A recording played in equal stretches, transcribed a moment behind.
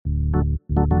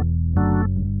Hello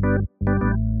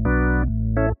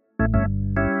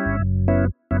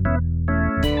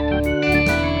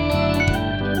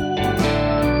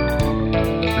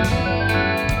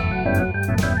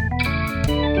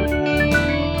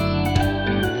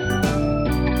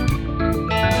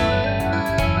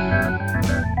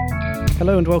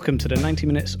and welcome to the 90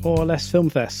 Minutes or Less Film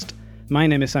Fest. My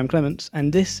name is Sam Clements,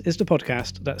 and this is the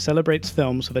podcast that celebrates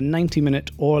films with a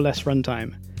 90-minute or less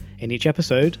runtime. In each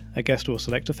episode, a guest will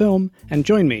select a film and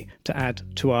join me to add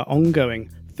to our ongoing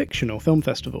fictional film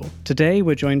festival. Today,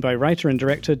 we're joined by writer and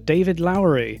director David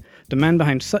Lowery, the man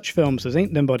behind such films as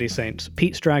Ain't Them Body Saints,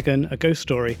 Pete's Dragon, A Ghost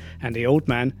Story, and The Old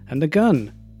Man and the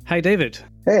Gun. Hi, David.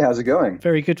 Hey, how's it going?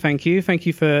 Very good, thank you. Thank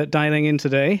you for dialing in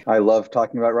today. I love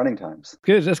talking about running times.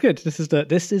 Good, that's good. This is the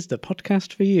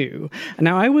podcast for you.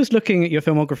 Now, I was looking at your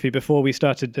filmography before we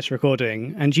started this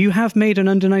recording, and you have made an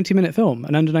under 90-minute film,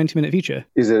 an under 90-minute feature.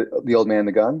 Is it The Old Man and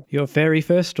the Gun? Your very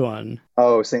first one.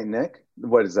 Oh, St. Nick?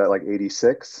 What is that, like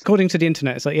 86? According to the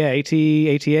internet, it's like, 80,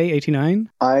 88,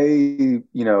 89?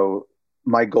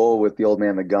 My goal with The Old Man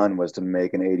and the Gun was to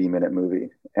make an 80-minute movie,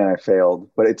 and I failed.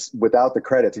 But it's without the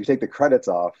credits. If you take the credits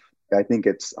off, I think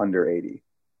it's under 80.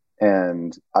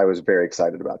 And I was very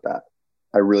excited about that.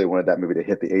 I really wanted that movie to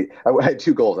hit the 8. I had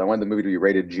two goals. I wanted the movie to be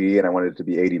rated G, and I wanted it to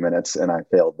be 80 minutes, and I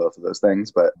failed both of those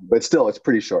things. But still, it's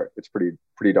pretty short. It's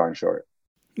pretty darn short.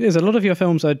 Yes, a lot of your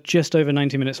films are just over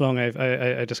 90 minutes long,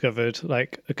 I discovered.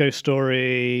 Like A Ghost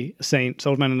Story, Saints,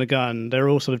 Old Man and the Gun. They're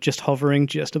all sort of just hovering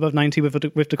just above 90 with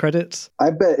the credits. I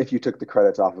bet if you took the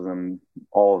credits off of them,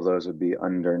 all of those would be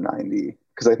under 90.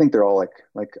 Because I think they're all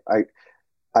like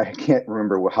I can't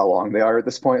remember how long they are at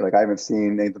this point. Like I haven't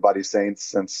seen Ain't the Body Saints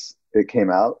since it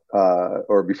came out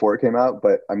or before it came out.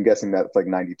 But I'm guessing that's like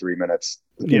 93 minutes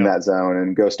in that zone.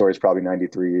 And Ghost Story is probably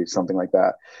 93, something like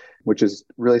that, which is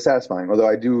really satisfying. Although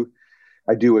I do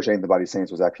wish Ain't the Body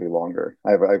Saints was actually longer.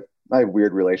 I have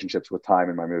weird relationships with time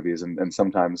in my movies, and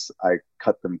sometimes I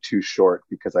cut them too short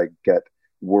because I get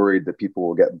worried that people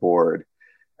will get bored.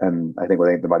 And I think with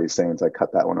Ain't the Body Saints, I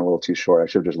cut that one a little too short. I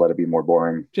should have just let it be more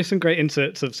boring. Just some great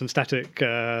inserts of some static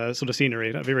sort of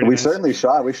scenery. That'd be really nice.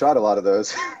 We shot a lot of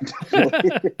those.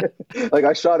 Like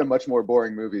I shot a much more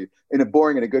boring movie, in a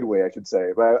good way, I should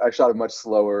say. But I shot a much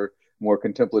slower, more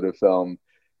contemplative film,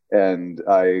 and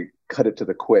I cut it to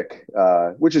the quick,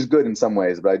 which is good in some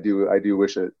ways. But I do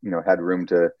wish it had room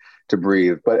to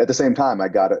breathe. But at the same time, I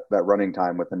got that running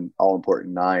time with an all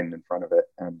important 9 in front of it,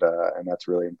 and that's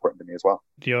really important to me as well.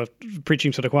 You're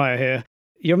preaching to the choir here.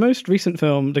 Your most recent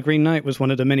film, The Green Knight, was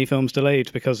one of the many films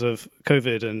delayed because of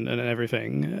COVID and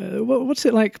everything. What's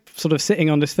it like sort of sitting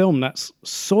on this film that's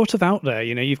sort of out there?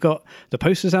 You've got the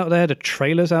posters out there, the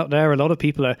trailers out there. A lot of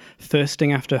people are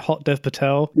thirsting after hot Dev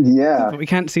Patel. Yeah. But we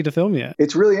can't see the film yet.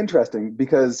 It's really interesting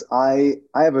because I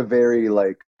have a very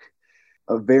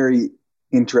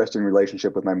interesting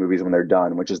relationship with my movies when they're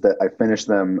done, which is that I finish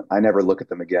them. I never look at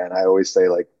them again. I always say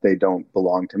they don't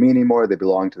belong to me anymore. They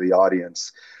belong to the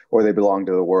audience, or they belong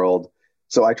to the world.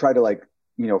 So I try to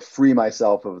free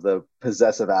myself of the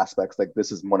possessive aspects, like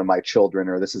this is one of my children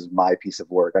or this is my piece of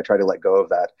work. I try to let go of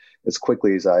that as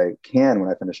quickly as I can when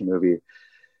I finish a movie.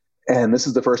 And this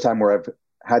is the first time where I've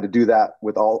had to do that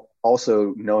with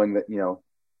also knowing that,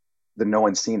 that no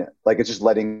one's seen it. Like it's just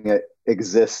letting it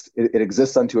exist. It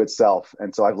exists unto itself.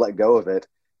 And so I've let go of it,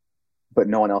 but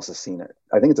no one else has seen it.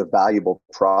 I think it's a valuable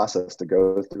process to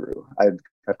go through. I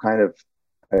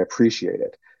appreciate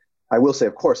it. I will say,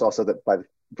 of course, also that by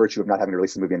virtue of not having to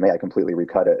release the movie in May, I completely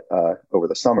recut it over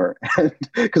the summer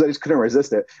because I just couldn't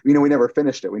resist it. We never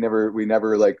finished it. We never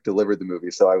delivered the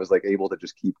movie. So I was able to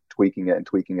just keep tweaking it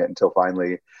until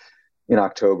finally in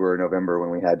October or November, when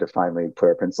we had to finally put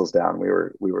our pencils down, we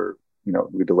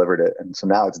delivered it. And so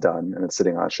now it's done and it's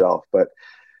sitting on a shelf, but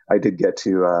I did get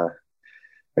to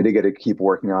keep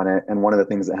working on it. And one of the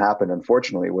things that happened,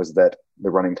 unfortunately, was that the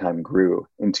running time grew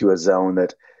into a zone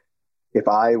that if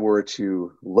I were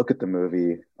to look at the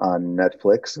movie on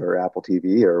Netflix or Apple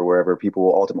TV or wherever people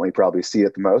will ultimately probably see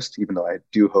it the most, even though I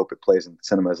do hope it plays in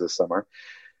cinemas this summer,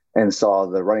 and saw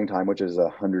the running time, which is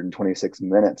 126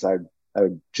 minutes, I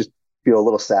would just feel a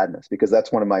little sadness because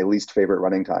that's one of my least favorite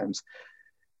running times.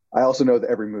 I also know that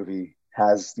every movie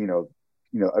has,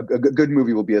 a good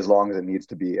movie will be as long as it needs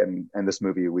to be. And this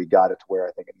movie, we got it to where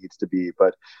I think it needs to be.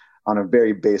 But on a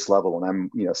very base level, when I'm,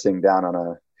 sitting down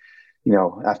on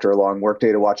after a long work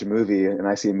day to watch a movie, and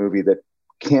I see a movie that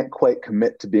can't quite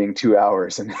commit to being 2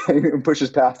 hours and pushes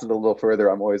past it a little further,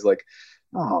 I'm always like,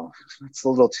 oh, it's a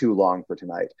little too long for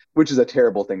tonight, which is a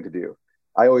terrible thing to do.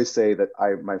 I always say that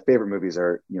my favorite movies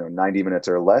are, 90 minutes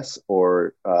or less,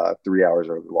 or 3 hours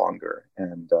or longer.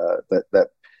 And that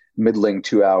middling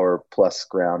 2 hour plus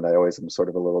ground, I always am sort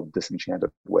of a little disenchanted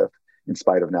with, in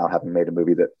spite of now having made a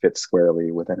movie that fits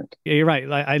squarely within it. Yeah, you're right.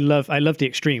 Like, I love the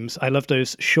extremes. I love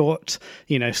those short,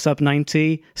 sub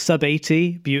 90, sub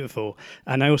 80, beautiful.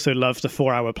 And I also love the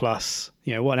 4 hour plus.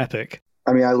 What an epic.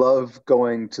 I mean, I love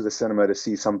going to the cinema to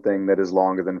see something that is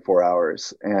longer than 4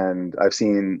 hours. And I've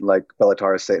seen like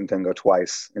Bellatar's Satan Tango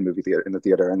twice in the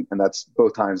theater. And that's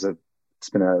both times it's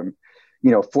been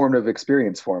a, formative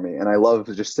experience for me. And I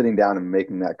love just sitting down and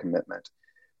making that commitment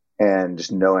and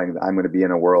just knowing that I'm going to be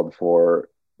in a world for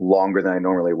longer than I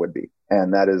normally would be.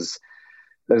 And that is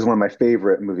one of my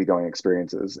favorite movie going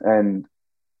experiences. And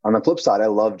on the flip side, I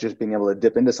love just being able to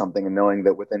dip into something and knowing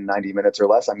that within 90 minutes or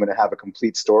less, I'm going to have a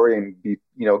complete story and be,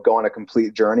 go on a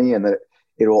complete journey, and that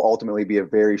it will ultimately be a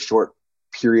very short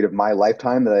period of my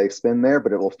lifetime that I spend there,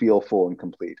 but it will feel full and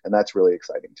complete. And that's really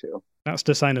exciting too. That's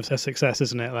the sign of their success,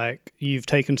 isn't it? Like, you've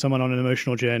taken someone on an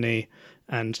emotional journey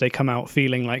and they come out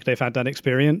feeling like they've had that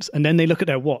experience, and then they look at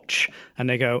their watch and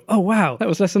they go, "Oh wow, that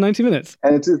was less than 90 minutes."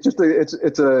 And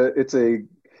it's a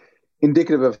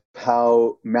indicative of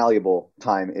how malleable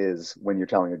time is when you're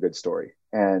telling a good story,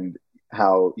 and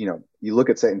how, you look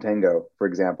at Satan Tango, for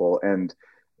example, and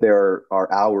there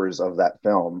are hours of that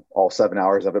film, all 7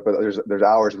 hours of it, but there's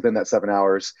hours within that 7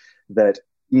 hours that,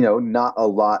 not a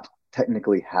lot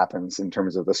technically happens in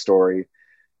terms of the story.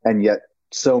 And yet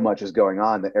so much is going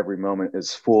on that every moment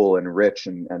is full and rich,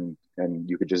 and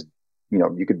you could just,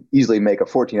 you could easily make a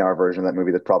 14-hour version of that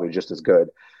movie that's probably just as good.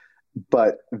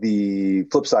 But the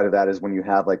flip side of that is when you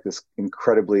have like this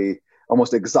incredibly,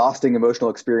 almost exhausting emotional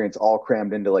experience all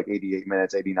crammed into like 88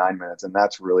 minutes, 89 minutes. And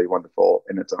that's really wonderful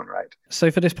in its own right.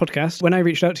 So for this podcast, when I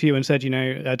reached out to you and said,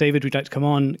 David, we'd like to come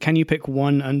on, can you pick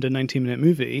one under 90-minute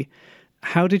movie?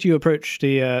 How did you approach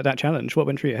that challenge? What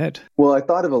went through your head? Well, I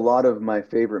thought of a lot of my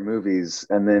favorite movies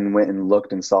and then went and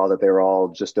looked and saw that they were all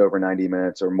just over 90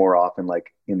 minutes, or more often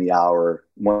like in the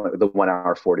 1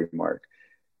 hour 40 mark.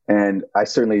 And I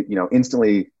certainly,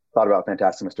 instantly thought about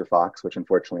Fantastic Mr. Fox, which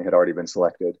unfortunately had already been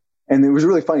selected. And it was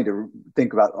really funny to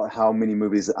think about how many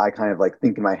movies that I kind of like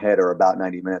think in my head are about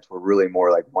 90 minutes were really more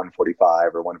like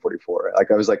 145 or 144.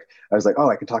 Like I was like, oh,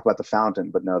 I can talk about The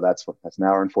Fountain, but no, that's an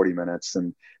hour and 40 minutes.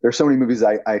 And there's so many movies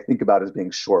I think about as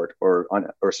being short or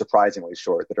surprisingly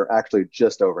short that are actually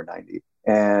just over 90.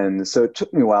 And so it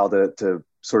took me a while to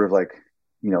sort of like,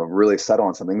 really settle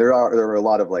on something. There were a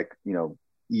lot of like,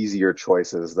 easier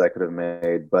choices that I could have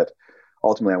made, but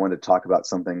ultimately I wanted to talk about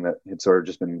something that had sort of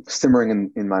just been simmering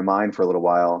in my mind for a little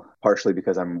while, partially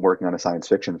because I'm working on a science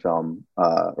fiction film,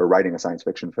 or writing a science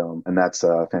fiction film, and that's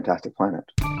Fantastic Planet.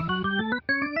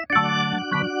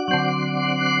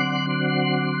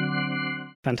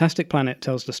 Fantastic Planet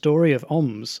tells the story of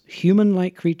Oms,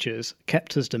 human-like creatures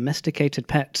kept as domesticated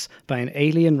pets by an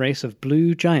alien race of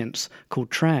blue giants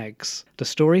called Trags. The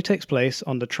story takes place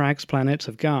on the Trags planet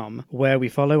of Garm, where we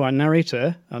follow our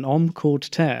narrator, an Om called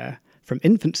Ter, from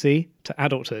infancy to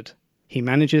adulthood. He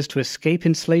manages to escape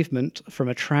enslavement from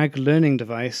a Trag learning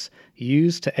device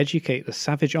used to educate the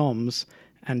savage Oms,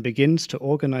 and begins to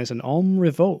organize an Om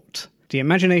revolt. The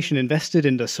imagination invested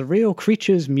in the surreal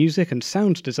creatures, music and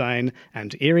sound design,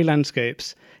 and eerie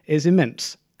landscapes is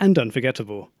immense and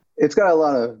unforgettable. It's got a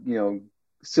lot of,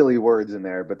 silly words in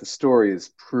there, but the story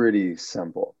is pretty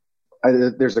simple.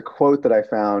 There's a quote that I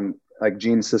found, like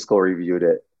Gene Siskel reviewed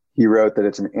it. He wrote that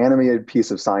it's an animated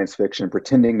piece of science fiction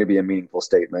pretending to be a meaningful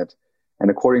statement.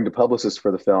 And according to publicists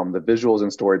for the film, the visuals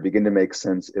and story begin to make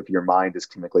sense if your mind is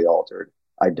chemically altered.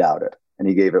 I doubt it. And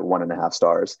he gave it 1.5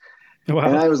 stars. Wow.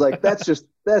 And I was like, that's just,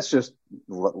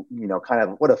 kind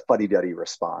of what a fuddy-duddy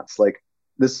response. Like,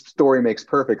 this story makes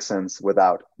perfect sense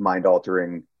without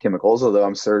mind-altering chemicals. Although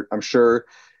I'm sure,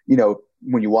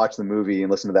 when you watch the movie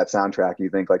and listen to that soundtrack, you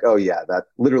think like, oh yeah, that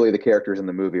literally the characters in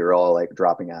the movie are all like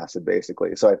dropping acid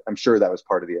basically. So I'm sure that was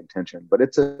part of the intention, but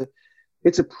it's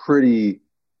a pretty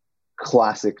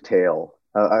classic tale,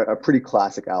 a pretty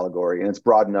classic allegory. And it's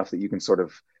broad enough that you can sort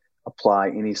of apply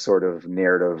any sort of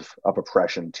narrative of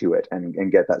oppression to it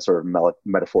and get that sort of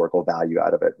metaphorical value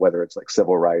out of it, whether it's like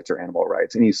civil rights or animal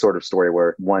rights, any sort of story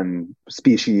where one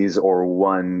species or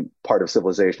one part of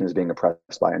civilization is being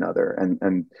oppressed by another.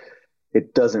 And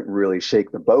it doesn't really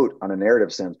shake the boat on a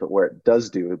narrative sense, but where it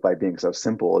does do by being so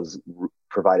simple is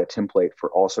provide a template for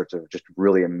all sorts of just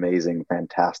really amazing,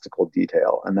 fantastical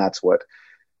detail. And that's what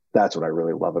I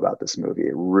really love about this movie.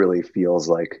 It really feels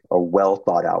like a well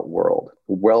thought out world,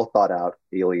 a well thought out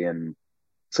alien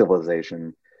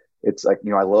civilization. It's like,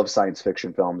 I love science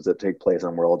fiction films that take place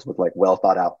on worlds with like well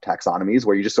thought out taxonomies,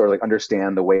 where you just sort of like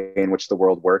understand the way in which the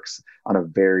world works on a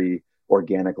very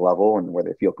organic level and where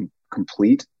they feel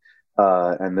complete.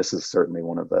 And this is certainly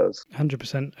one of those.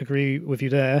 100% agree with you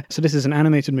there. So this is an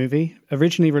animated movie,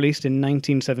 originally released in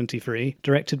 1973,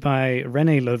 directed by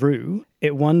René Leroux.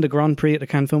 It won the Grand Prix at the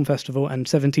Cannes Film Festival and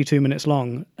 72 minutes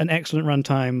long, an excellent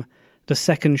runtime, the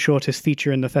second shortest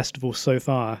feature in the festival so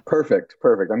far. Perfect.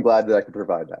 I'm glad that I could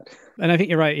provide that. And I think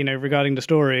you're right, regarding the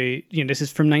story, this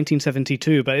is from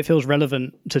 1972, but it feels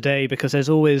relevant today because there's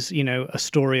always, a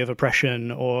story of oppression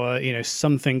or,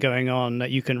 something going on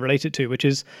that you can relate it to, which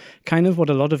is kind of what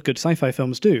a lot of good sci-fi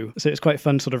films do. So it's quite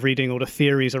fun sort of reading all the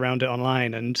theories around it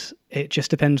online, and it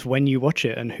just depends when you watch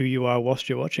it and who you are whilst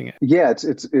you're watching it. Yeah,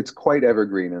 it's quite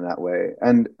evergreen in that way.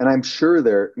 And I'm sure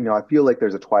I feel like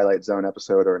there's a Twilight Zone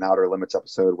episode or an Outer Limits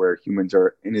episode where humans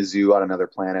are in a zoo on another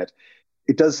planet.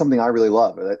 It does something I really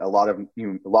love. A lot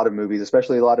of movies,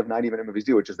 especially a lot of 90-minute movies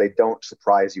do, which is they don't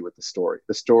surprise you with the story.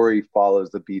 The story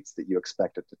follows the beats that you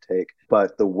expect it to take,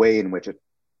 but the way in which it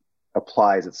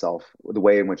applies itself, the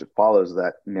way in which it follows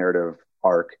that narrative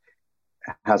arc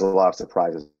has a lot of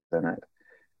surprises in it.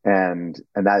 And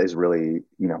that is really,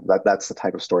 that's the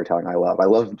type of storytelling I love. I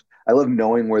love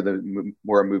knowing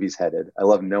where a movie's headed. I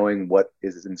love knowing what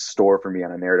is in store for me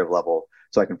on a narrative level,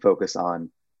 so I can focus on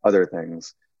other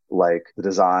things like the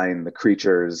design, the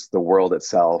creatures, the world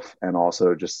itself, and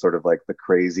also just sort of like the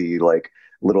crazy like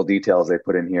little details they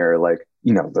put in here, like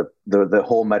the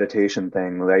whole meditation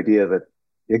thing, the idea that,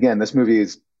 again, this movie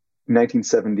is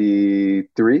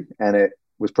 1973 and it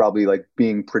was probably like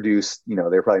being produced,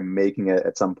 they're probably making it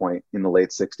at some point in the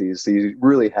late 60s. So you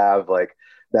really have like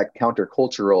that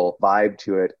countercultural vibe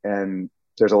to it. And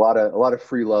there's a lot of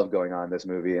free love going on in this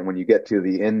movie. And when you get to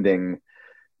the ending,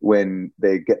 when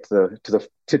they get to the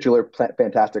titular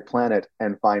fantastic planet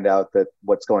and find out that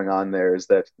what's going on there is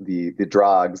that the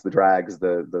drags,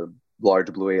 the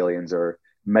large blue aliens are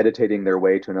meditating their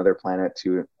way to another planet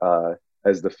to,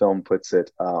 as the film puts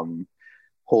it,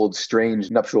 hold strange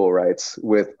nuptial rites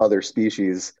with other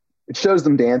species. It shows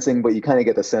them dancing, but you kind of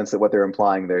get the sense that what they're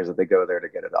implying there is that they go there to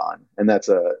get it on. And that's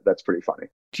pretty funny.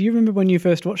 Do you remember when you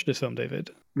first watched this film, David?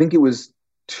 I think it was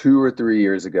 2 or 3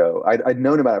 years ago. I'd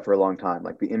known about it for a long time.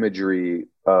 Like the imagery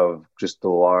of just the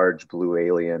large blue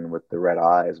alien with the red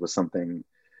eyes was something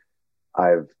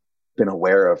I've been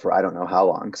aware of for I don't know how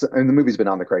long. The movie's been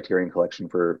on the Criterion Collection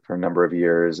for a number of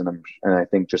years, and I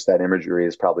think just that imagery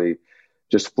is probably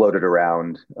just floated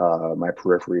around my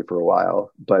periphery for a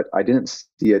while. But I didn't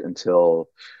see it until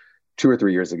 2 or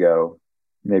 3 years ago,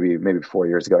 maybe 4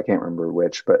 years ago. I can't remember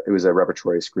which, but it was a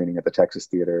repertory screening at the Texas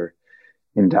Theater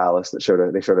in Dallas that showed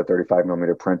a 35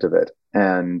 millimeter print of it.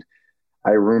 And I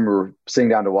remember sitting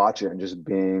down to watch it and just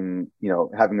being,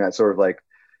 having that sort of like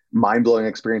mind-blowing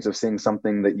experience of seeing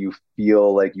something that you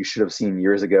feel like you should have seen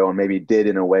years ago and maybe did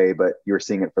in a way, but you're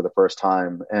seeing it for the first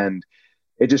time. And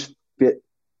it just fit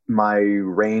my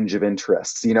range of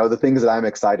interests, the things that I'm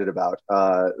excited about,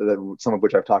 some of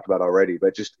which I've talked about already,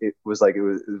 but just, it was like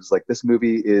this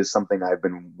movie is something I've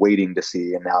been waiting to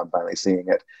see, and now I'm finally seeing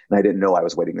it, and I didn't know I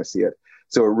was waiting to see it.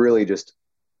 So it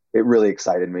really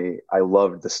excited me. I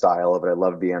loved the style of it. I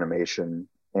loved the animation,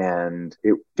 and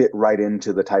it fit right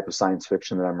into the type of science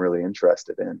fiction that I'm really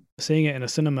interested in. Seeing it in a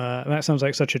cinema, that sounds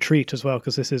like such a treat as well,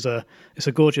 because it's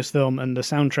a gorgeous film, and the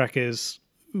soundtrack is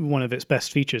one of its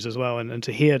best features as well, and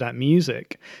to hear that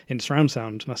music in surround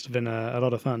sound must have been a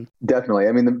lot of fun. Definitely.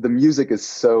 I mean, the music is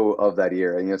so of that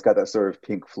era, it's got that sort of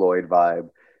Pink Floyd vibe,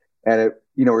 and it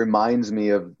reminds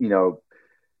me of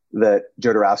that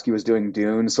Jodorowsky was doing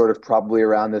Dune sort of probably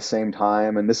around the same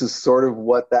time, and this is sort of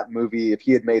what that movie, if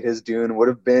he had made his Dune, would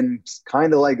have been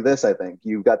kind of like this. I think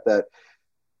you've got that.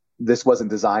 This wasn't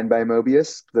designed by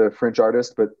Moebius, the French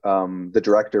artist, but the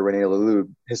director, René Leroux,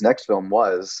 his next film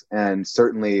was. And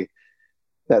certainly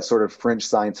that sort of French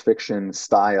science fiction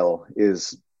style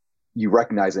you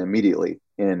recognize it immediately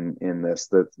in this,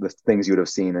 the things you would have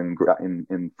seen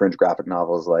in French graphic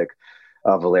novels like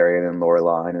Valerian and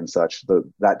Laureline and such.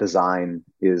 That design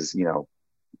is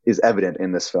evident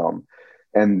in this film.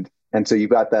 And so you've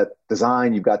got that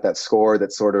design, you've got that score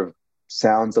that sort of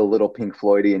sounds a little Pink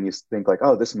Floydy, and you think like,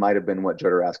 oh, this might have been what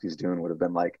Jodorowsky's Dune would have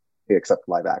been like, except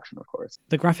live action, of course.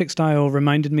 The graphic style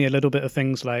reminded me a little bit of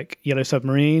things like Yellow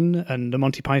Submarine and the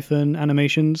Monty Python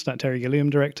animations that Terry Gilliam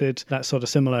directed, that sort of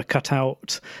similar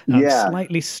cutout,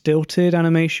 slightly stilted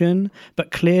animation,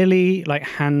 but clearly like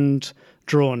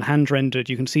hand-drawn, hand-rendered.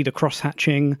 You can see the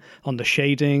cross-hatching on the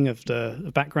shading of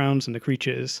the backgrounds and the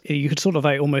creatures. You could sort of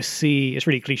like almost see, it's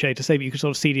really cliche to say, but you could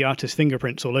sort of see the artist's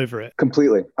fingerprints all over it.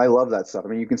 Completely. I love that stuff. I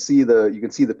mean, you can see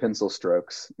the pencil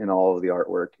strokes in all of the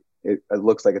artwork. It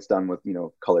looks like it's done with,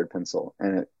 colored pencil,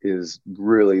 and it is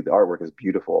really, the artwork is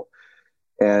beautiful.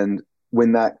 And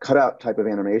when that cutout type of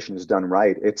animation is done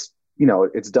right, it's,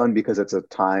 it's done because it's a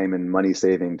time and money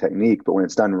saving technique, but when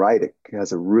it's done right, it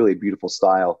has a really beautiful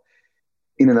style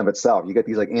in and of itself. You get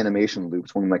these like animation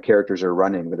loops when my characters are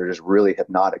running that are just really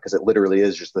hypnotic, because it literally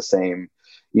is just the same,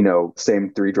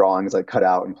 same three drawings like cut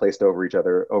out and placed over each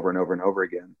other over and over and over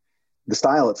again. The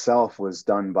style itself was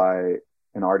done by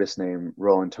an artist named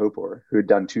Roland Topor, who had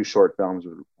done two short films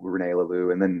with René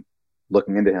Laloux. And then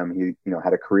looking into him, he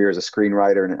had a career as a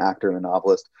screenwriter and an actor and a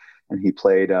novelist. And he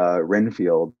played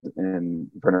Renfield in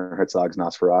Werner Herzog's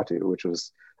Nosferatu, which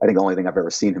was, I think, the only thing I've ever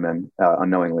seen him in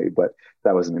unknowingly. But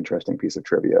that was an interesting piece of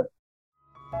trivia.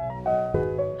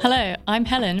 Hello, I'm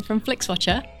Helen from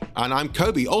FlixWatcher. And I'm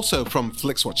Kobe, also from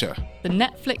FlixWatcher, the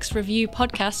Netflix review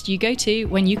podcast you go to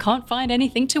when you can't find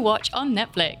anything to watch on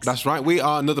Netflix. That's right, we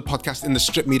are another podcast in the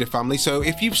Strip Media family, so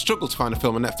if you've struggled to find a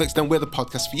film on Netflix, then we're the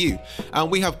podcast for you. And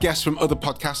we have guests from other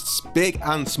podcasts, big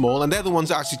and small, and they're the ones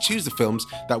that actually choose the films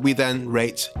that we then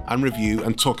rate and review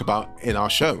and talk about in our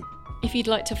show. If you'd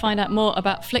like to find out more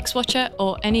about FlixWatcher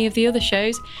or any of the other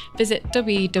shows, visit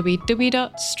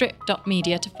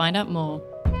www.strip.media to find out more.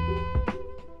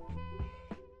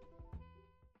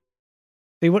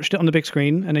 You watched it on the big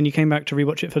screen and then you came back to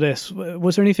rewatch it for this.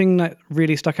 Was there anything that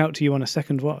really stuck out to you on a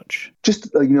second watch? Just,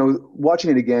 watching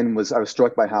it again I was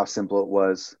struck by how simple it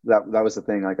was. That was the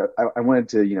thing. Like I wanted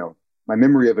to, my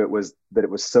memory of it was that it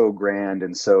was so grand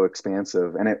and so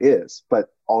expansive, and it is, but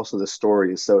also the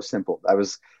story is so simple. I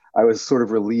was sort of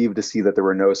relieved to see that there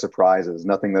were no surprises,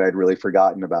 nothing that I'd really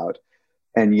forgotten about.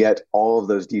 And yet all of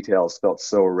those details felt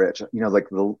so rich, like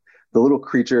the little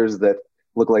creatures that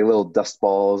look like little dust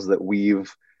balls that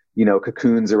weave,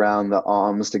 cocoons around the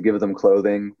arms to give them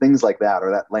clothing, things like that,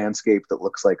 or that landscape that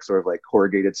looks like sort of like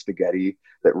corrugated spaghetti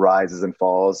that rises and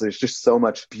falls. There's just so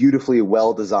much beautifully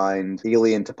well-designed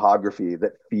alien topography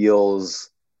that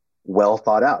feels well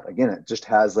thought out. Again, it just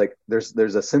has like, there's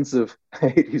a sense of, I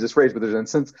hate to use this phrase, but there's a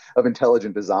sense of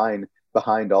intelligent design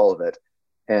behind all of it.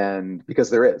 And because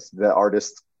the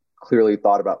artists clearly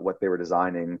thought about what they were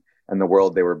designing and the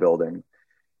world they were building.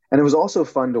 And it was also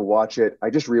fun to watch it. I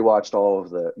just rewatched all of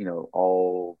the,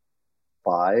 all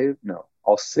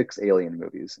six Alien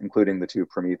movies, including the two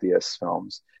Prometheus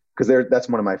films, because that's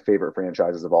one of my favorite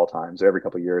franchises of all time. So every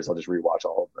couple of years, I'll just rewatch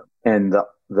all of them. And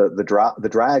the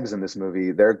drags in this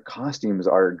movie, their costumes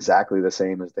are exactly the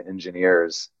same as the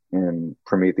engineers in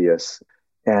Prometheus.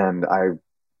 And I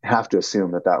have to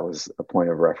assume that was a point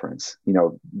of reference.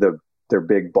 They're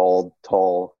big, bald,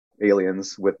 tall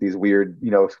aliens with these weird,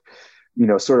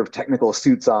 sort of technical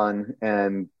suits on,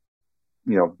 and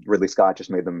Ridley Scott just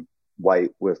made them white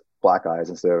with black eyes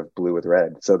instead of blue with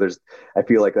red. So I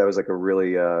feel like that was like a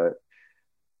really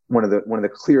one of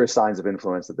the clearest signs of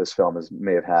influence that this film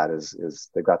may have had is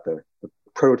they've got the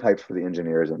prototypes for the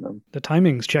engineers in them. The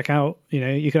timings check out.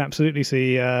 You can absolutely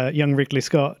see young Ridley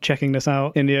Scott checking this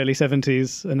out in the early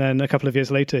 70s, and then a couple of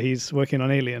years later he's working on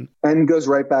Alien. And goes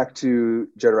right back to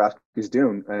Jodorowsky's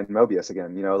Dune and Mobius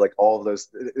again. Like all of those,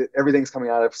 everything's coming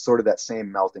out of sort of that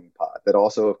same melting pot that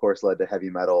also, of course, led to heavy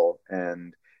metal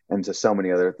and to so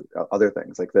many other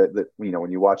things. Like that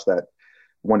when you watch that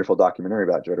wonderful documentary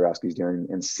about Jodorowsky's Dune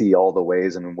and see all the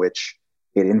ways in which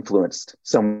it influenced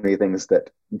so many things that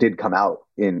did come out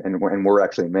and were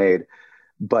actually made.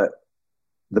 But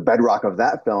the bedrock of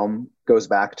that film goes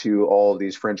back to all of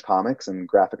these fringe comics and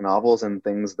graphic novels and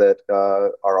things that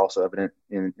are also evident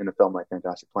in a film like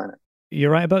Fantastic Planet.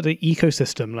 You're right about the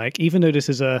ecosystem. Like, even though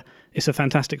it's a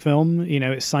fantastic film,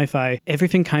 it's sci-fi,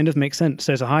 everything kind of makes sense.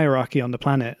 There's a hierarchy on the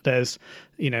planet. There's,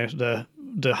 the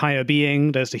higher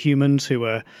being, there's the humans who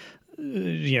are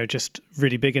just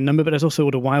really big in number, but there's also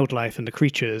all the wildlife and the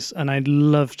creatures. And I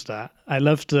loved that. I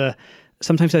loved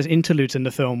sometimes there's interludes in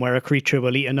the film where a creature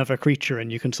will eat another creature,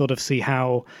 and you can sort of see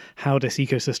how this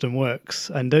ecosystem works.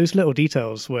 And those little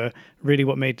details were really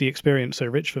what made the experience so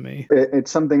rich for me. It's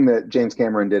something that James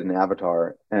Cameron did in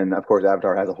Avatar. And of course,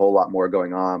 Avatar has a whole lot more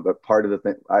going on. But part of the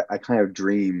thing, I kind of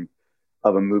dream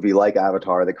of a movie like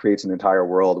Avatar that creates an entire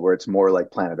world where it's more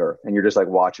like Planet Earth. And you're just like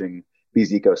watching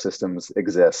these ecosystems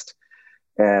exist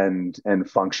and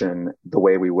function the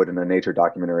way we would in a nature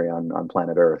documentary on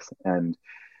Planet Earth. And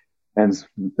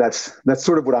that's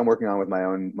sort of what I'm working on with my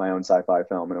own sci-fi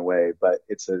film in a way, but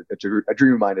it's a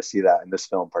dream of mine to see that, and this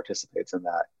film participates in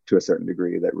that to a certain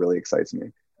degree that really excites me.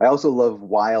 I also love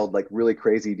wild, like really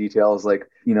crazy details, like,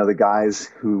 the guys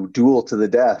who duel to the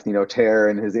death, Ter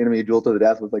and his enemy duel to the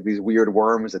death with like these weird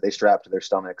worms that they strap to their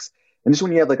stomachs. And just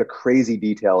when you have like a crazy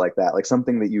detail like that, like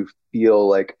something that you feel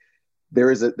like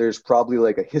there's probably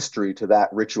like a history to that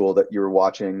ritual that you're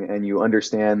watching, and you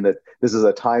understand that this is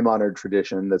a time-honored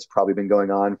tradition that's probably been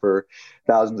going on for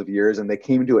thousands of years, and they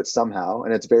came to it somehow,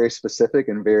 and it's very specific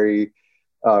and very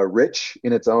rich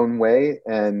in its own way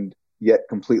and yet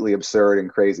completely absurd and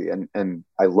crazy. And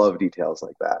I love details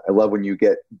like that. I love when you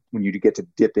get to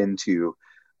dip into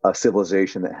a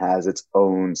civilization that has its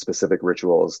own specific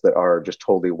rituals that are just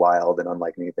totally wild and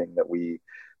unlike anything that we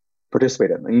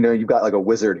participate in. And, you know, you've got like a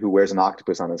wizard who wears an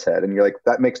octopus on his head, and you're like,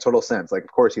 that makes total sense. Like,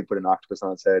 of course he'd put an octopus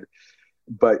on his head,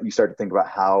 but you start to think about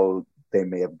how they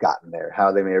may have gotten there,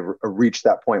 how they may have reached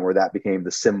that point where that became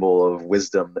the symbol of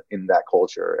wisdom in that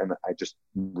culture. And I just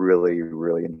really,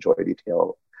 really enjoy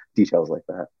details like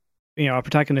that. You know, our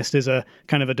protagonist is a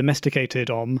kind of a domesticated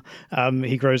Om.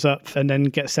 He grows up and then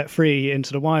gets set free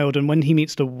into the wild. And when he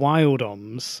meets the wild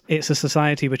Oms, it's a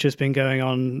society which has been going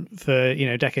on for, you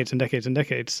know, decades and decades and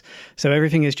decades. So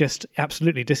everything is just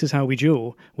absolutely, this is how we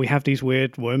duel. We have these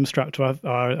weird worms strapped to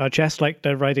our chest like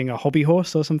they're riding a hobby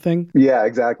horse or something. Yeah,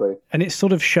 exactly. And it's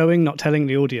sort of showing, not telling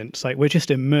the audience. Like, we're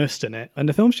just immersed in it. And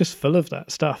the film's just full of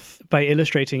that stuff. By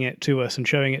illustrating it to us and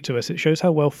showing it to us, it shows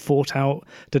how well thought out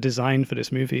the design for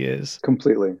this movie is.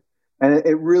 Completely. And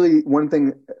it really,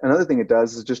 another thing it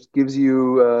does is just gives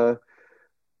you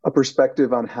a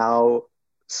perspective on how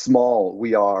small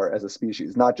we are as a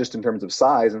species, not just in terms of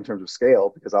size, in terms of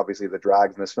scale, because obviously the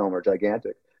drags in this film are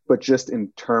gigantic, but just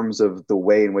in terms of the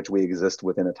way in which we exist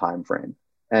within a time frame.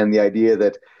 And the idea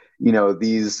that, you know,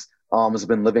 these have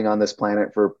been living on this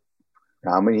planet for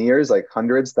how many years? Like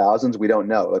hundreds, thousands? We don't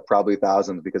know, like probably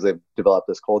thousands, because they've developed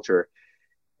this culture.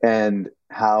 And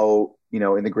how, you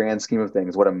know, in the grand scheme of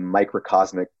things, what a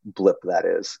microcosmic blip that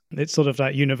is. It's sort of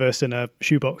that universe in a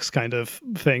shoebox kind of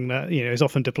thing that, you know, is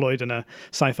often deployed in a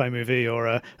sci-fi movie or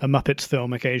a Muppets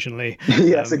film occasionally.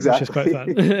 Yes, exactly. Which is quite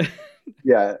fun.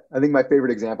 Yeah, I think my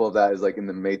favorite example of that is like in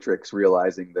The Matrix,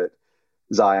 realizing that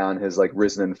Zion has like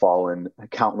risen and fallen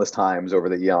countless times over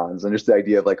the eons. And just the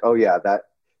idea of like, oh yeah, that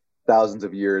thousands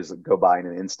of years go by in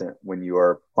an instant when you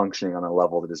are functioning on a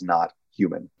level that is not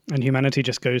human. And humanity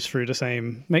just goes through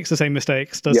makes the same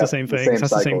mistakes, does the same things, has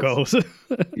the same goals.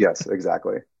 Yes,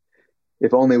 exactly.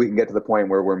 If only we can get to the point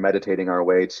where we're meditating our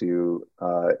way to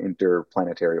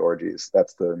interplanetary orgies.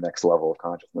 That's the next level of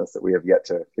consciousness that we have yet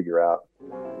to figure out.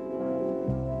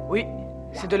 Oui,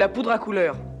 c'est de la poudre à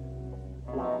couleur.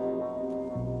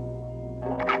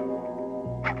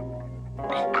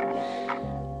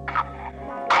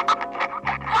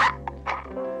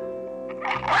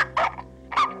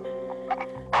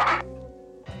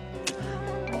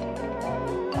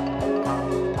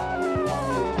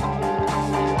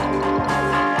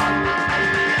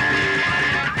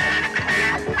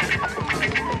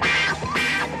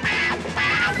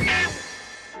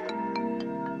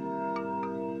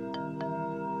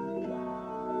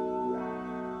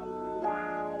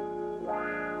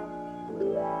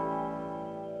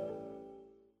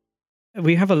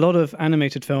 We have a lot of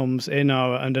animated films in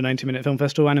our under 90-minute film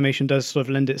festival. Animation does sort of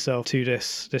lend itself to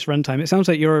this runtime. It sounds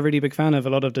like you're a really big fan of a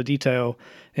lot of the detail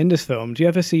in this film. Do you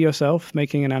ever see yourself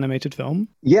making an animated film?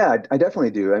 Yeah, I definitely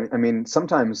do. I mean,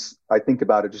 sometimes I think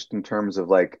about it just in terms of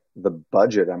like the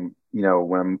budget. When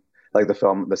I'm like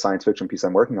the science fiction piece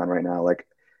I'm working on right now, like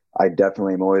I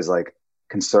definitely am always like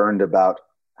concerned about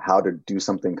how to do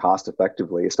something cost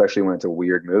effectively, especially when it's a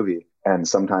weird movie. And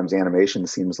sometimes animation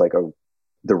seems like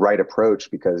the right approach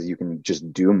because you can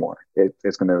just do more.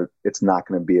 It's not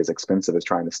gonna be as expensive as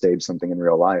trying to stage something in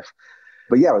real life.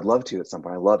 But yeah, I would love to at some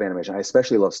point. I love animation. I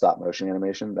especially love stop motion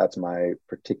animation. That's my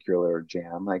particular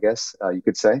jam, I guess you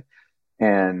could say.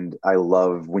 And I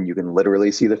love when you can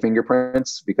literally see the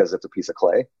fingerprints because it's a piece of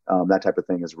clay. That type of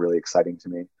thing is really exciting to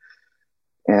me.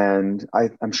 And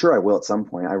I'm sure I will at some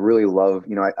point. I really love,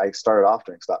 I started off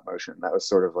doing stop motion. That was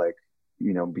sort of like,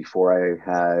 before I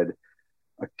had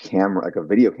a camera, like a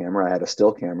video camera, I had a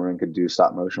still camera and could do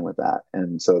stop motion with that.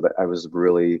 And so that I was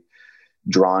really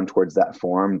drawn towards that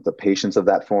form, the patience of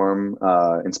that form,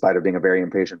 in spite of being a very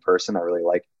impatient person. I really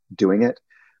like doing it.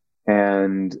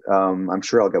 And I'm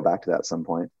sure I'll go back to that at some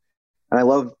point. And I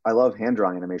love hand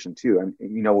drawing animation too. And,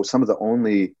 some of the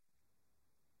only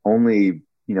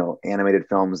animated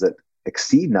films that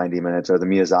exceed 90 minutes are the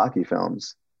Miyazaki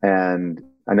films. And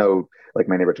I know like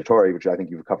My Neighbor Totoro, which I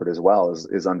think you've covered as well,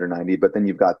 is under 90, but then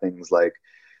you've got things like,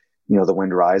 The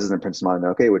Wind Rises and Princess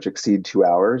Mononoke, which exceed 2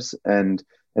 hours. And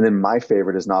then my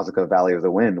favorite is Nausicaa Valley of the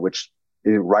Wind, which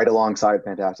is right alongside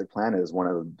Fantastic Planet is one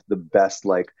of the best,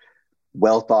 like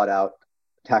well thought out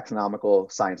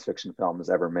taxonomical science fiction films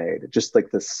ever made. Just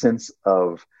like the sense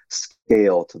of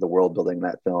scale to the world building in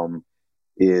that film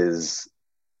is,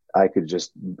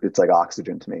 it's like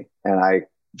oxygen to me. And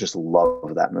just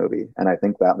love that movie. And I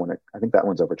think that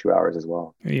one's over 2 hours as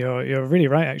well. You're really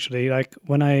right, actually. Like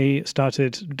when I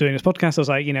started doing this podcast, I was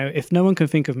like, if no one can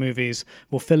think of movies,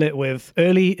 we'll fill it with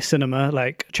early cinema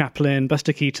like Chaplin,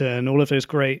 Buster Keaton, all of those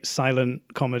great silent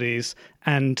comedies,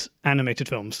 and animated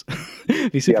films.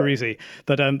 Be super easy.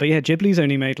 But yeah, Ghibli's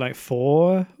only made like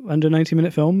 4 under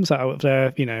 90-minute films out of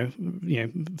their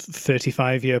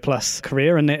 35-year plus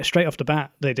career, and straight off the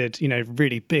bat they did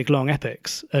really big long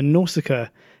epics. And Nausicaa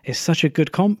is such a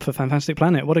good comp for Fantastic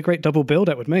Planet. What a great double bill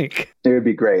that would make. It would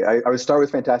be great. I would start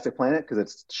with Fantastic Planet because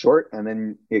it's short, and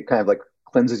then it kind of like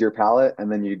cleanses your palate,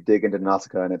 and then you dig into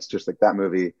Nausicaa, and it's just like that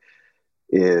movie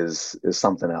is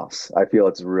something else. I feel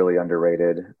it's really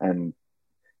underrated. And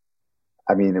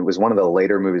I mean, it was one of the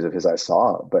later movies of his I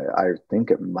saw, but I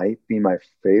think it might be my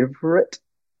favorite.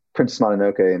 Princess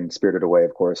Mononoke and Spirited Away,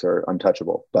 of course, are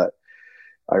untouchable, but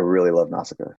I really love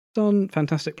Nausicaa. On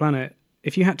Fantastic Planet,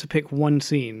 if you had to pick one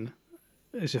scene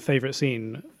as your favorite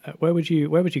scene, where would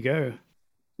you go?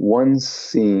 One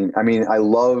scene. I mean, I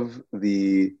love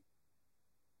the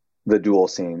duel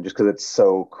scene just because it's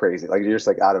so crazy. Like you're just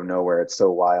like out of nowhere. It's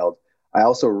so wild. I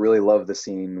also really love the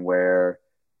scene where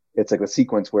it's like a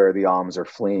sequence where the Oms are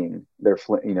fleeing. They're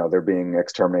they're being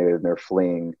exterminated and they're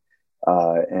fleeing,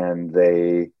 and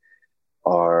they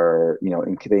are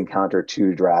they encounter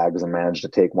 2 drags and manage to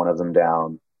take one of them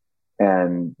down.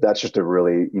 And that's just a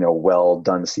really, well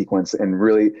done sequence, and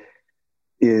really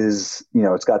is,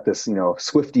 it's got this,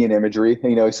 Swiftian imagery,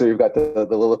 so you've got the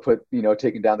Lilliput,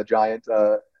 taking down the giant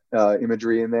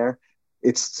imagery in there.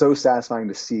 It's so satisfying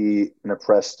to see an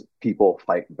oppressed people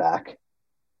fight back.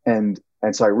 And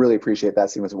so I really appreciate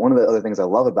that sequence. One of the other things I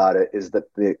love about it is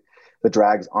that the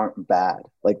drags aren't bad.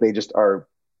 Like they just are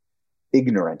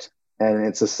ignorant. And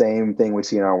it's the same thing we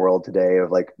see in our world today of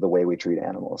like the way we treat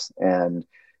animals. And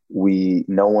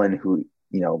no one who,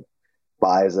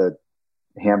 buys a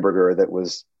hamburger that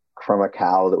was from a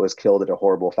cow that was killed at a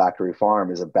horrible factory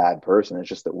farm is a bad person. It's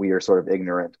just that we are sort of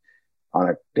ignorant on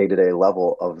a day-to-day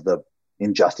level of the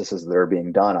injustices that are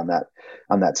being done on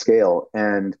that scale.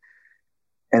 And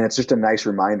it's just a nice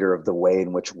reminder of the way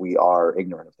in which we are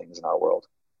ignorant of things in our world.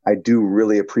 I do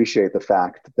really appreciate the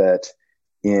fact that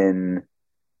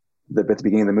at the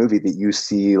beginning of the movie that you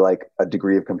see like a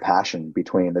degree of compassion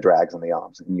between the drags and the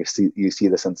Oms, and you see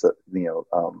the sense that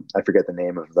I forget the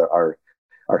name of our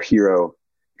hero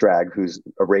drag who's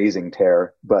raising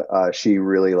Terror, but she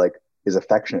really like is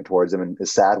affectionate towards him and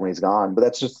is sad when he's gone. But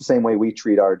that's just the same way we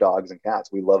treat our dogs and cats.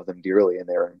 We love them dearly, and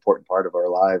they're an important part of our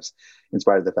lives, in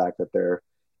spite of the fact that their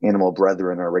animal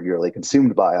brethren are regularly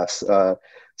consumed by us.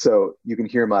 So you can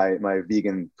hear my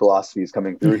vegan philosophies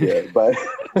coming through here, but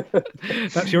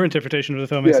that's your interpretation of the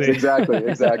film. Yes, exactly.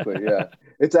 Yeah,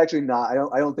 it's actually not.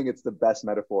 I don't think it's the best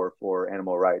metaphor for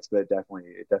animal rights, but it definitely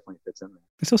fits in there.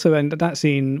 It's also in that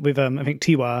scene with I think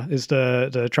Tiwa is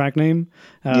the drag name,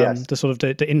 yes. The sort of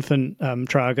the infant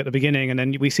drag at the beginning, and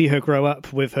then we see her grow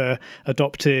up with her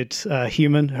adopted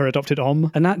human, her adopted Om,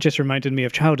 and that just reminded me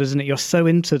of childhood, isn't it? You're so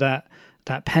into that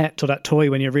pet or that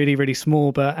toy when you're really, really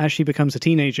small, but as she becomes a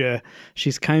teenager,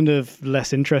 she's kind of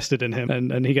less interested in him,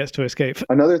 and he gets to escape.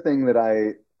 Another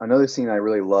scene I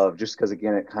really love, just because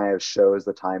again it kind of shows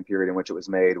the time period in which it was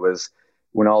made, was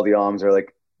when all the Oms are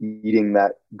like eating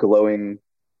that glowing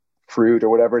fruit or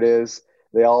whatever it is.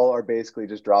 They all are basically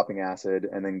just dropping acid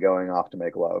and then going off to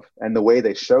make love. And the way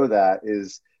they show that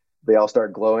is they all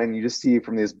start glowing. You just see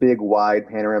from these big, wide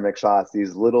panoramic shots,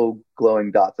 these little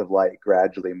glowing dots of light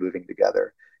gradually moving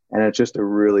together. And it's just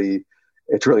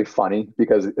it's really funny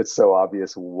because it's so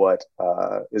obvious what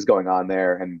is going on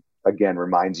there. And again,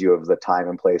 reminds you of the time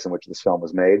and place in which this film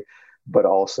was made. But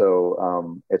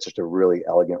also it's just a really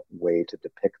elegant way to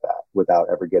depict that without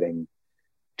ever getting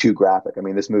too graphic. I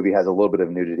mean, this movie has a little bit of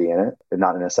nudity in it,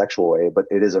 not in a sexual way, but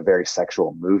it is a very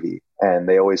sexual movie. And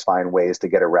they always find ways to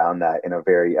get around that in a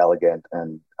very elegant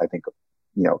and I think,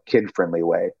 kid-friendly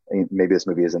way. I mean, maybe this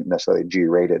movie isn't necessarily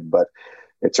G-rated, but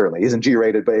it certainly isn't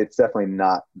G-rated, but it's definitely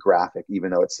not graphic,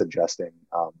 even though it's suggesting,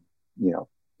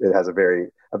 it has a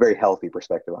very healthy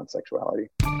perspective on sexuality.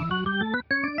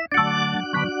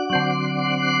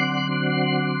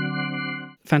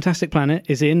 Fantastic Planet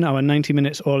is in our 90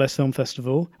 Minutes or Less Film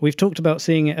Festival. We've talked about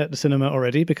seeing it at the cinema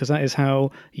already because that is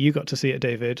how you got to see it,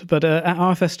 David. But at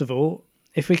our festival,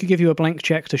 if we could give you a blank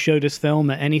check to show this film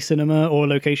at any cinema or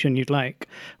location you'd like,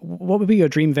 what would be your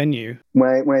dream venue?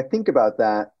 When I think about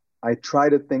that, I try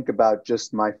to think about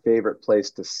just my favorite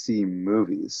place to see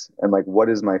movies and like what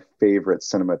is my favorite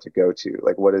cinema to go to?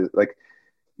 Like what is like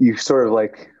you sort of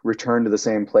like return to the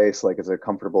same place like it's a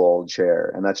comfortable old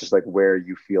chair, and that's just like where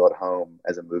you feel at home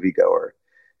as a moviegoer.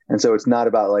 And so it's not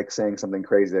about like saying something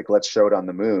crazy like let's show it on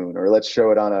the moon or let's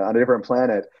show it on a different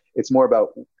planet. It's more about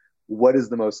what is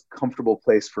the most comfortable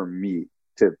place for me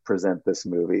to present this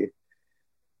movie.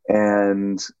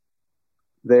 And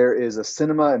there is a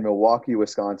cinema in Milwaukee,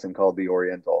 Wisconsin called the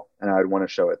Oriental, and I'd want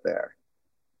to show it there.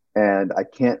 And I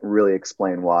can't really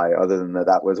explain why, other than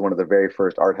that was one of the very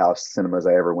first art house cinemas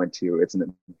I ever went to. It's a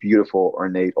beautiful,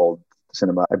 ornate old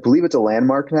cinema. I believe it's a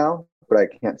landmark now, but I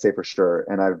can't say for sure.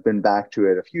 And I've been back to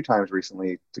it a few times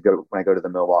recently when I go to the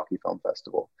Milwaukee Film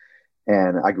Festival.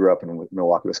 And I grew up in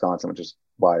Milwaukee, Wisconsin, which is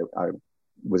why I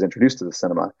was introduced to the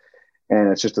cinema.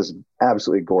 And it's just this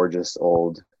absolutely gorgeous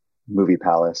old movie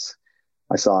palace.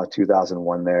 I saw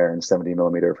 2001 there in 70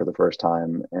 millimeter for the first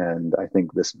time. And I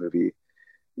think this movie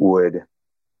would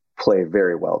play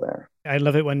very well there. I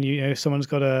love it when someone's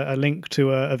got a link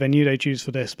to a venue they choose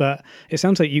for this, but it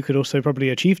sounds like you could also probably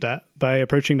achieve that by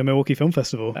approaching the Milwaukee Film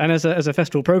Festival. And as a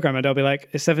festival programmer, they'll be like,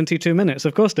 it's 72 minutes.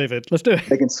 Of course, David, let's do it.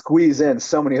 They can squeeze in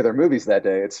so many other movies that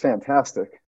day. It's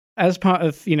fantastic. As part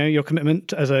of, your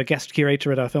commitment as a guest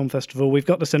curator at our film festival, we've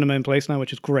got the cinema in place now,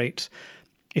 which is great.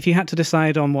 If you had to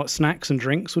decide on what snacks and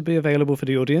drinks would be available for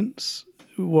the audience,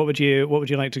 what would you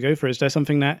like to go for? Is there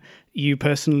something that you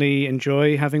personally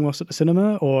enjoy having whilst at the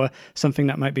cinema, or something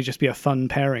that might just be a fun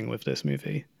pairing with this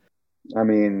movie? I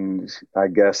mean, I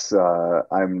guess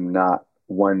I'm not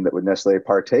one that would necessarily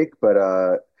partake, but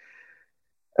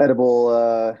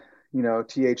edible,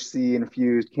 THC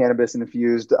infused, cannabis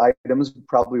infused items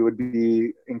probably would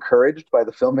be encouraged by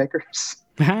the filmmakers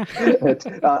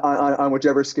on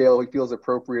whichever scale he feels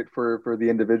appropriate for the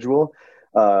individual.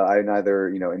 I neither,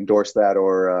 endorse that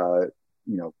or,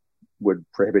 would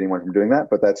prohibit anyone from doing that.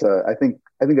 But that's I think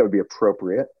that would be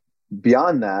appropriate.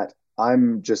 Beyond that,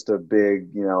 I'm just a big,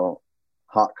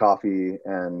 hot coffee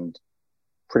and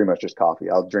pretty much just coffee.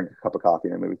 I'll drink a cup of coffee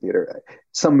in a movie theater.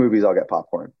 Some movies I'll get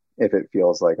popcorn if it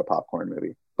feels like a popcorn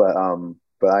movie. But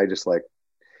I just I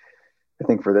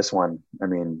think for this one, I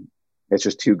mean, it's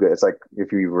just too good. It's like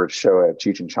if you were to show a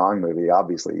Cheech and Chong movie,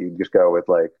 obviously you just go with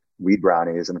like weed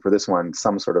brownies. And for this one,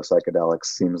 some sort of psychedelics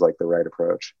seems like the right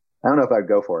approach. I don't know if I'd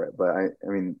go for it, but I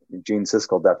mean, Gene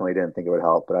Siskel definitely didn't think it would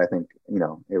help, but I think,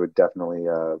 it would definitely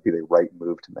be the right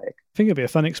move to make. I think it'd be a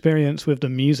fun experience with the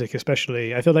music,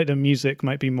 especially. I feel like the music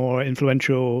might be more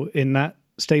influential in that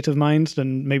state of mind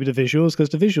than maybe the visuals, because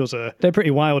the visuals they're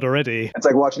pretty wild already. It's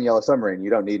like watching Yellow Submarine.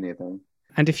 You don't need anything.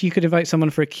 And if you could invite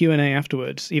someone for a Q&A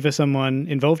afterwards, either someone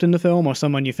involved in the film or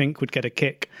someone you think would get a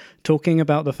kick talking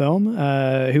about the film,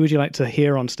 who would you like to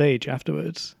hear on stage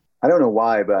afterwards? I don't know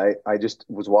why, but I just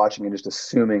was watching and just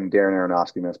assuming Darren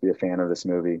Aronofsky must be a fan of this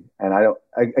movie. And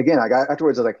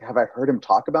afterwards, I was like, have I heard him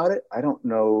talk about it? I don't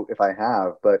know if I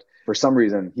have, but for some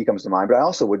reason he comes to mind. But I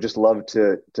also would just love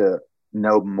to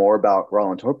know more about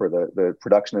Roland Topper, the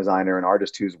production designer and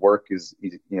artist whose work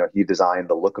he designed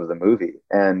the look of the movie.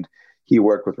 And he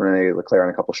worked with René Leclerc on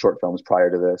a couple short films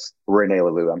prior to this. René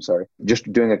Laloux, I'm sorry.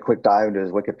 Just doing a quick dive into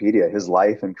his Wikipedia, his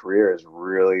life and career is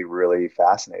really, really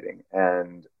fascinating.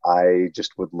 And I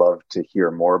just would love to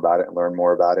hear more about it and learn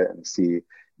more about it and see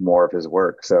more of his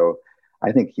work. So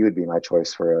I think he would be my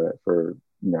choice for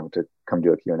to come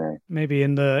do a Q&A. Maybe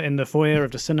in the foyer of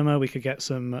the cinema, we could get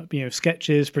some,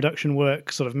 sketches, production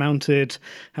work sort of mounted,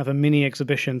 have a mini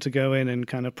exhibition to go in and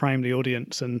kind of prime the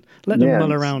audience and let them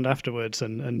mull around afterwards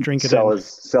and drink it in.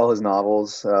 Sell his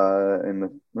novels in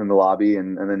the lobby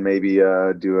and then maybe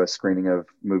do a screening of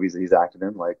movies that he's acted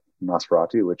in, like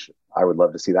Nosferatu, which I would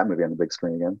love to see that movie on the big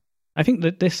screen again. I think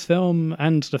that this film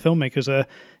and the filmmakers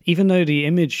even though the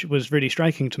image was really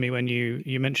striking to me when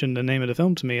you mentioned the name of the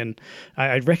film to me and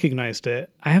I recognized it,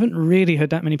 I haven't really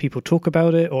heard that many people talk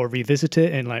about it or revisit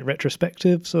it in like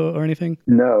retrospectives or anything.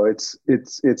 No, it's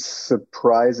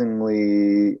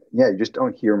surprisingly, you just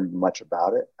don't hear much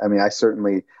about it. I mean, I can't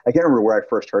remember where I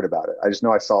first heard about it. I just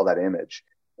know I saw that image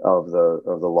of the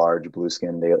large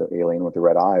blue-skinned alien with the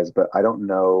red eyes, but I don't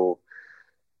know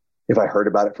if I heard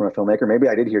about it from a filmmaker. Maybe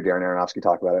I did hear Darren Aronofsky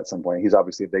talk about it at some point. He's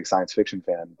obviously a big science fiction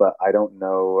fan, but I don't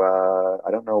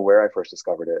know where I first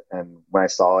discovered it. And when I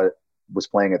saw it was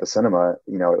playing at the cinema,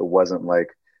 it wasn't like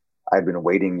I'd been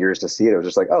waiting years to see it. It was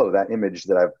just like, oh, that image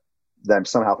that I'm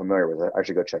somehow familiar with. I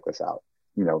should go check this out.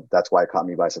 That's why it caught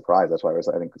me by surprise. That's why it was,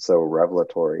 I think, so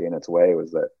revelatory in its way,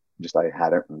 was that just I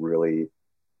hadn't really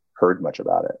heard much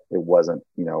about it. It wasn't,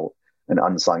 an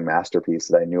unsung masterpiece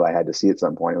that I knew I had to see at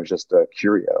some point. It was just a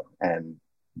curio, and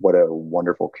what a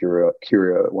wonderful curio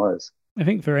it was. I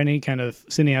think for any kind of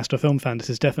cineast or film fan, this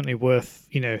is definitely worth,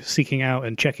 seeking out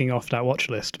and checking off that watch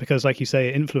list because, like you say,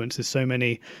 it influences so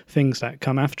many things that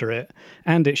come after it.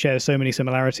 And it shares so many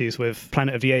similarities with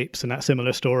Planet of the Apes and that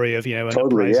similar story of, an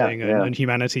uprising and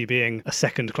humanity being a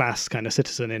second-class kind of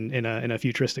citizen in a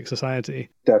futuristic society.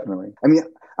 Definitely. I mean,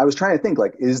 I was trying to think,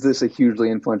 is this a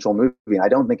hugely influential movie? And I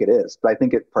don't think it is, but I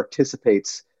think it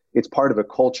participates. It's part of a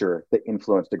culture that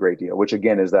influenced a great deal, which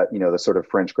again is that, the sort of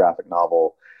French graphic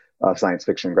novel, science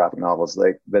fiction graphic novels,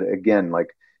 that again,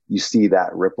 you see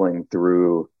that rippling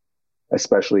through,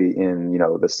 especially in,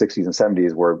 the 60s and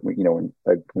 70s where, when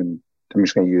I'm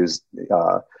just going to use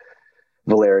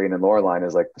Valerian and Laureline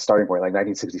as the starting point,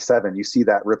 1967, you see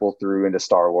that ripple through into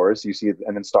Star Wars,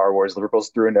 and then Star Wars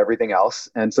ripples through into everything else.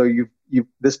 And so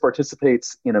this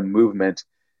participates in a movement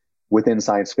within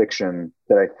science fiction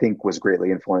that I think was greatly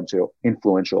influential,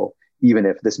 even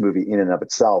if this movie in and of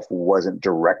itself wasn't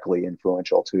directly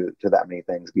influential to that many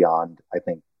things beyond, I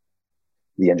think,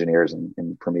 the engineers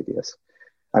in Prometheus.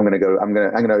 I'm going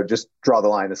to just draw the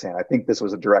line in the sand. I think this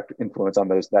was a direct influence on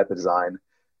that design.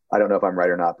 I don't know if I'm right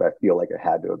or not, but I feel like it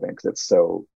had to have been because it's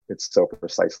so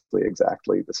precisely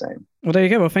exactly the same. Well, there you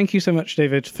go. Well, thank you so much,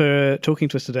 David, for talking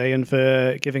to us today and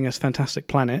for giving us Fantastic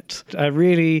Planet. I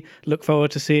really look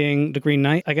forward to seeing The Green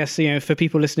Knight. I guess, for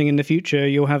people listening in the future,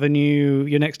 you'll have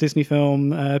your next Disney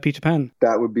film, Peter Pan.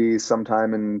 That would be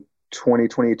sometime in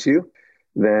 2022.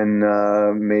 Then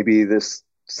maybe this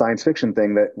science fiction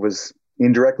thing that was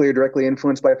indirectly or directly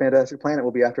influenced by Fantastic Planet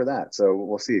will be after that. So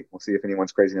we'll see. We'll see if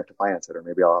anyone's crazy enough to finance it, or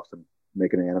maybe I'll have to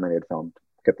make an animated film to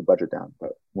get the budget down,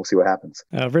 but we'll see what happens.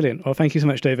 Brilliant. Well, thank you so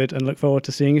much, David, and look forward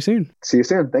to seeing you soon. See you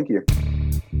soon. Thank you.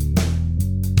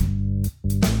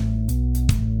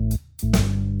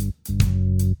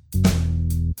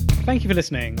 Thank you for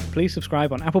listening. Please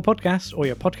subscribe on Apple Podcasts or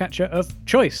your podcatcher of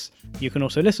choice. You can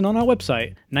also listen on our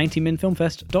website,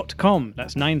 90minfilmfest.com.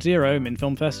 That's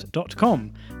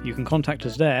 90minfilmfest.com. You can contact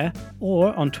us there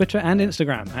or on Twitter and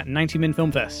Instagram at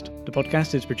 90minfilmfest. The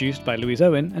podcast is produced by Louise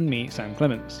Owen and me, Sam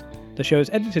Clements. The show is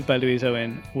edited by Louise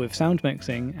Owen with sound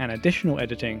mixing and additional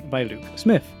editing by Luke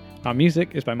Smith. Our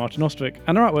music is by Martin Ostwick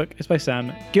and our artwork is by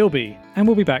Sam Gilby. And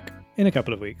we'll be back in a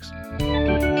couple of weeks.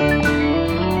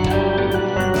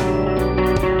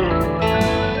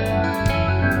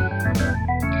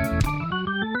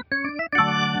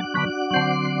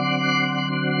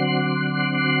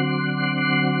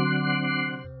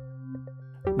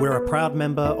 We're a proud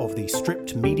member of the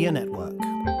Stripped Media Network.